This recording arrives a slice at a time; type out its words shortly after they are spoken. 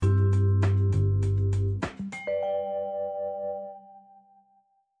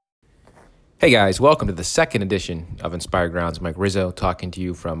Hey guys, welcome to the second edition of Inspired Grounds. Mike Rizzo talking to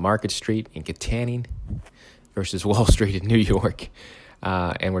you from Market Street in Katanning versus Wall Street in New York.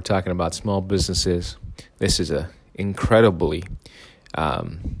 And we're talking about small businesses. This is an incredibly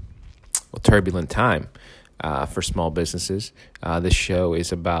turbulent time for small businesses. This show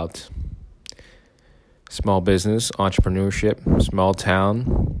is about small business, entrepreneurship, small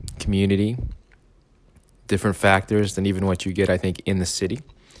town, community, different factors than even what you get, I think, in the city.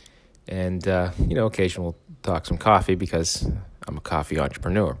 And, occasionally we'll talk some coffee because I'm a coffee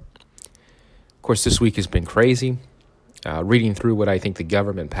entrepreneur. Of course, this week has been crazy. Reading through what I think the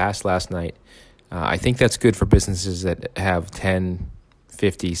government passed last night, I think that's good for businesses that have 10,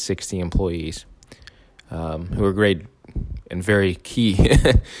 50, 60 employees who are great and very key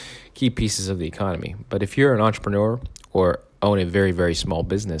key pieces of the economy. But if you're an entrepreneur or own a very, very small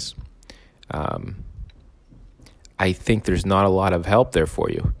business, I think there's not a lot of help there for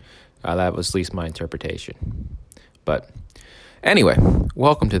you. That was at least my interpretation. But anyway,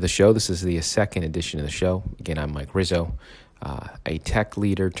 welcome to the show. This is the second edition of the show. Again, I'm Mike Rizzo, a tech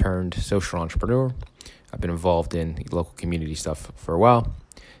leader turned social entrepreneur. I've been involved in local community stuff for a while,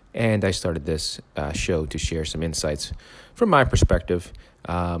 and I started this show to share some insights from my perspective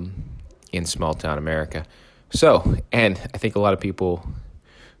in small town America. So, and I think a lot of people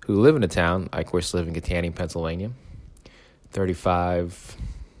who live in a town, I of course live in Katanning, Pennsylvania,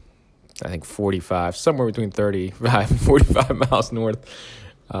 45, somewhere between 35 and 45 miles north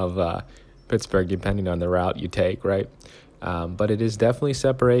of Pittsburgh, depending on the route you take, right? But it is definitely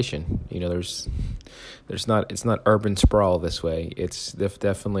separation. It's not urban sprawl this way. It's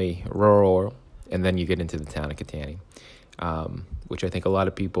definitely rural, and then you get into the town of Katanning, which I think a lot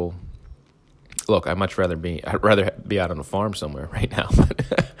of people. Look, I'd rather be out on a farm somewhere right now.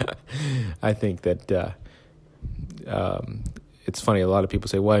 But I think that. It's funny, a lot of people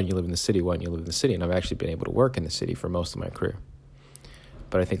say, why don't you live in the city? Why don't you live in the city? And I've actually been able to work in the city for most of my career.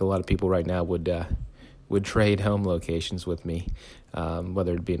 But I think a lot of people right now would trade home locations with me,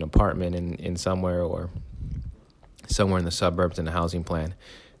 whether it be an apartment in somewhere or somewhere in the suburbs in a housing plan,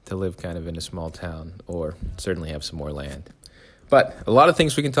 to live kind of in a small town or certainly have some more land. But a lot of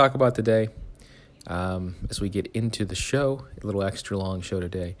things we can talk about today as we get into the show, a little extra long show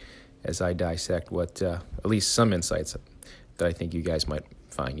today, as I dissect what at least some insights that I think you guys might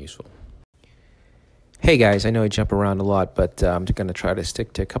find useful. Hey guys, I know I jump around a lot, but I'm going to try to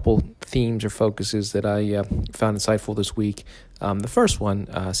stick to a couple themes or focuses that I found insightful this week. The first one,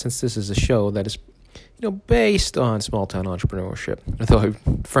 since this is a show that is based on small town entrepreneurship, although I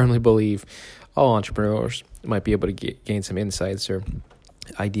firmly believe all entrepreneurs might be able to gain some insights or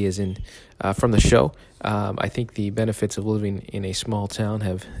ideas from the show. I think the benefits of living in a small town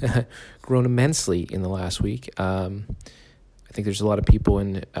have grown immensely in the last week. I think there's a lot of people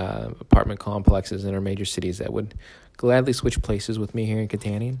in apartment complexes in our major cities that would gladly switch places with me here in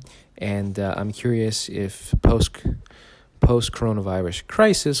Katanning. And I'm curious if post-coronavirus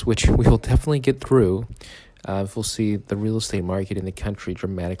crisis, which we will definitely get through, if we'll see the real estate market in the country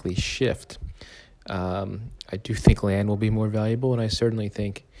dramatically shift. I do think land will be more valuable, and I certainly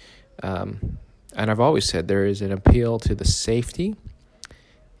think, and I've always said there is an appeal to the safety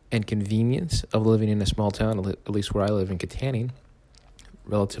and convenience of living in a small town, at least where I live in Katanning,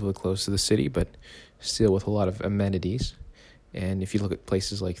 relatively close to the city, but still with a lot of amenities. And if you look at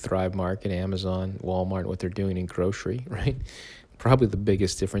places like Thrive Market, Amazon, Walmart, what they're doing in grocery, right? Probably the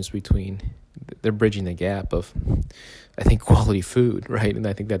biggest difference they're bridging the gap of, I think, quality food, right? And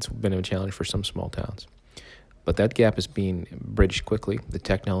I think that's been a challenge for some small towns. But that gap is being bridged quickly. The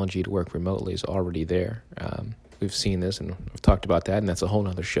technology to work remotely is already there. We've seen this, and we've talked about that, and that's a whole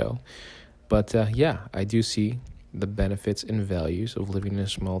nother show. But, I do see the benefits and values of living in a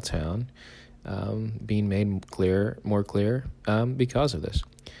small town being made more clear because of this.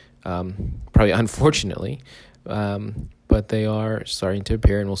 Probably unfortunately, but they are starting to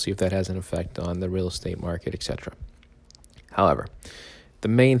appear, and we'll see if that has an effect on the real estate market, etc. However, the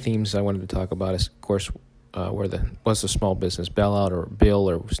main themes I wanted to talk about is, of course, was the small business bailout or bill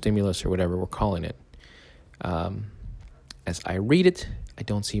or stimulus or whatever we're calling it. As I read it, I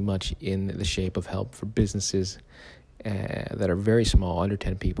don't see much in the shape of help for businesses that are very small, under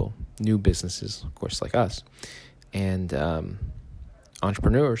 10 people, new businesses, of course, like us, and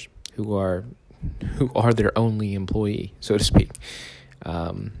entrepreneurs who are their only employee, so to speak.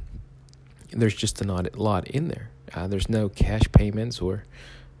 There's just not a lot in there. There's no cash payments or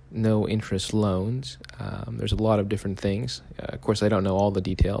no interest loans. There's a lot of different things. Of course, I don't know all the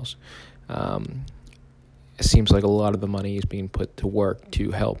details. It seems like a lot of the money is being put to work to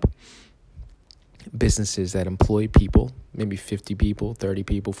help businesses that employ people, maybe 50 people, 30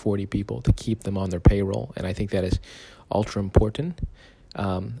 people, 40 people, to keep them on their payroll. And I think that is ultra important.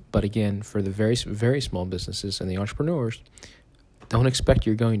 But again, for the very, very small businesses and the entrepreneurs, don't expect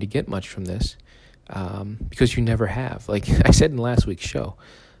you're going to get much from this because you never have. Like I said in last week's show,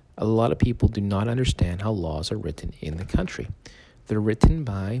 a lot of people do not understand how laws are written in the country. They're written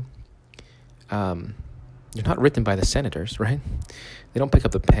by, they're not written by the senators, right? They don't pick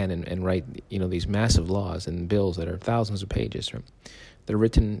up the pen and write, these massive laws and bills that are thousands of pages, right? They're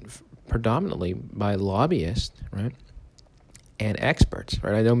written predominantly by lobbyists, right? And experts,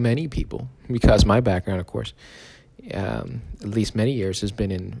 right? I know many people, because my background, of course, at least many years has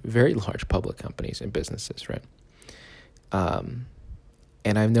been in very large public companies and businesses, right?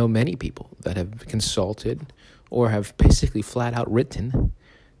 And I know many people that have consulted or have basically flat out written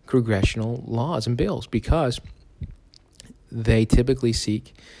congressional laws and bills because they typically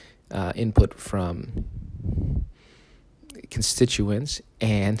seek input from constituents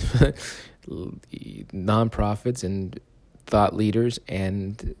and nonprofits and thought leaders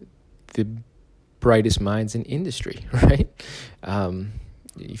and the brightest minds in industry, right?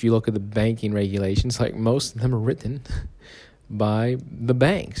 If you look at the banking regulations, like most of them are written by the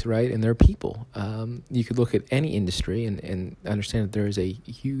banks, right, and their people. You could look at any industry and understand that there is a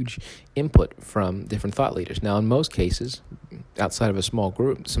huge input from different thought leaders. Now, in most cases, outside of a small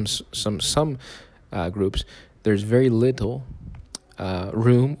group, some groups, there's very little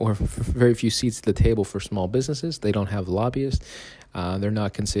room or very few seats at the table for small businesses. They don't have lobbyists. They're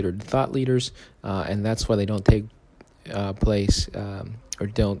not considered thought leaders, and that's why they don't take place or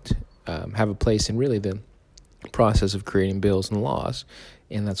don't have a place in really the process of creating bills and laws,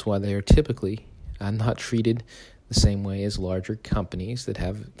 and that's why they are typically not treated the same way as larger companies that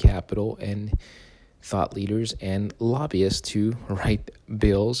have capital and thought leaders and lobbyists to write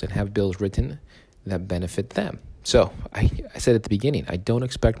bills and have bills written that benefit them. So I said at the beginning, I don't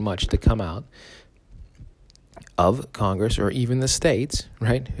expect much to come out of Congress or even the states,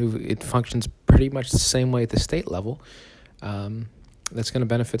 right? It functions pretty much the same way at the state level. That's going to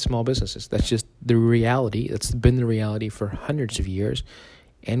benefit small businesses. That's just the reality. That's been the reality for hundreds of years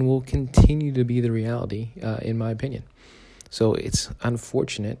and will continue to be the reality, in my opinion. So it's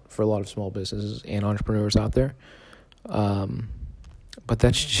unfortunate for a lot of small businesses and entrepreneurs out there, but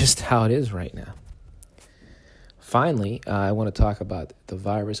that's just how it is right now. Finally, I want to talk about the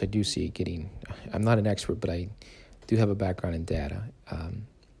virus. I do see it getting, I'm not an expert, but I do have a background in data.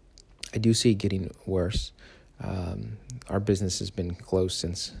 I do see it getting worse. Our business has been closed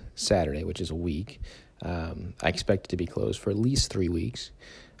since Saturday, which is a week. I expect it to be closed for at least 3 weeks.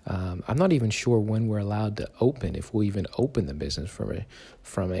 I'm not even sure when we're allowed to open, if we'll even open the business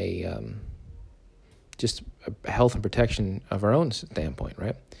from a just a health and protection of our own standpoint,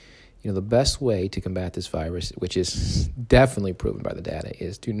 right? The best way to combat this virus, which is definitely proven by the data,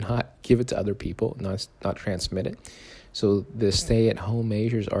 is to not give it to other people, not transmit it. So the stay-at-home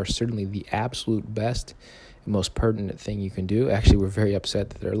measures are certainly the absolute best and most pertinent thing you can do. Actually, we're very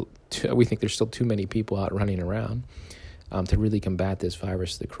upset that we think there's still too many people out running around to really combat this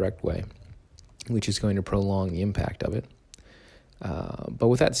virus the correct way, which is going to prolong the impact of it. But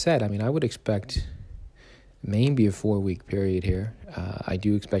with that said, I would expect maybe a 4-week period here. I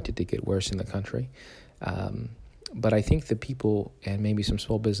do expect it to get worse in the country. But I think the people and maybe some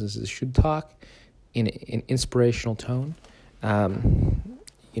small businesses should talk in an inspirational tone.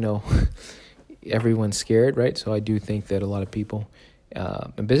 Everyone's scared, right? So I do think that a lot of people,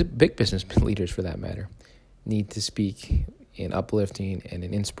 and big business leaders for that matter, need to speak in uplifting and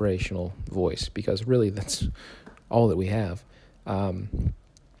an inspirational voice, because really that's all that we have. And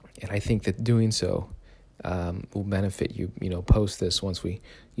I think that doing so will benefit you, post this once we,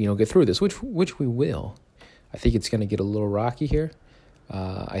 get through this, which we will. I think it's going to get a little rocky here.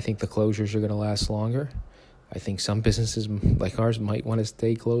 I think the closures are going to last longer. I think some businesses like ours might want to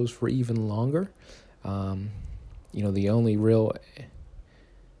stay closed for even longer. The only real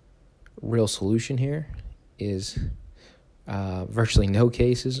solution here is virtually no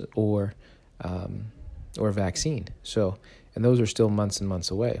cases or vaccine. So, and those are still months and months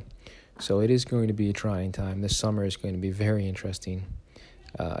away. So it is going to be a trying time. This summer is going to be very interesting.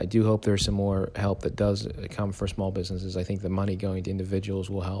 I do hope there's some more help that does come for small businesses. I think the money going to individuals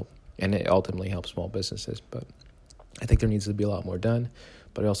will help, and it ultimately helps small businesses. But I think there needs to be a lot more done.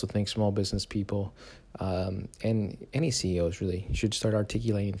 But I also think small business people and any CEOs really should start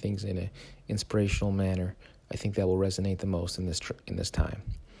articulating things in an inspirational manner. I think that will resonate the most in this time.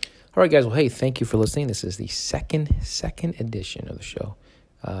 All right, guys. Well, hey, thank you for listening. This is the second edition of the show.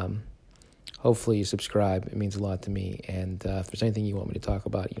 hopefully you subscribe. It means a lot to me. And if there's anything you want me to talk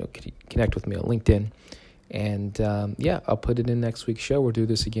about, connect with me on LinkedIn. And I'll put it in next week's show. We'll do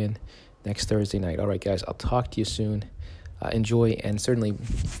this again next Thursday night. All right, guys, I'll talk to you soon. Enjoy, and certainly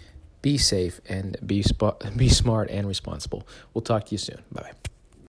be safe and be smart and responsible. We'll talk to you soon. Bye-bye.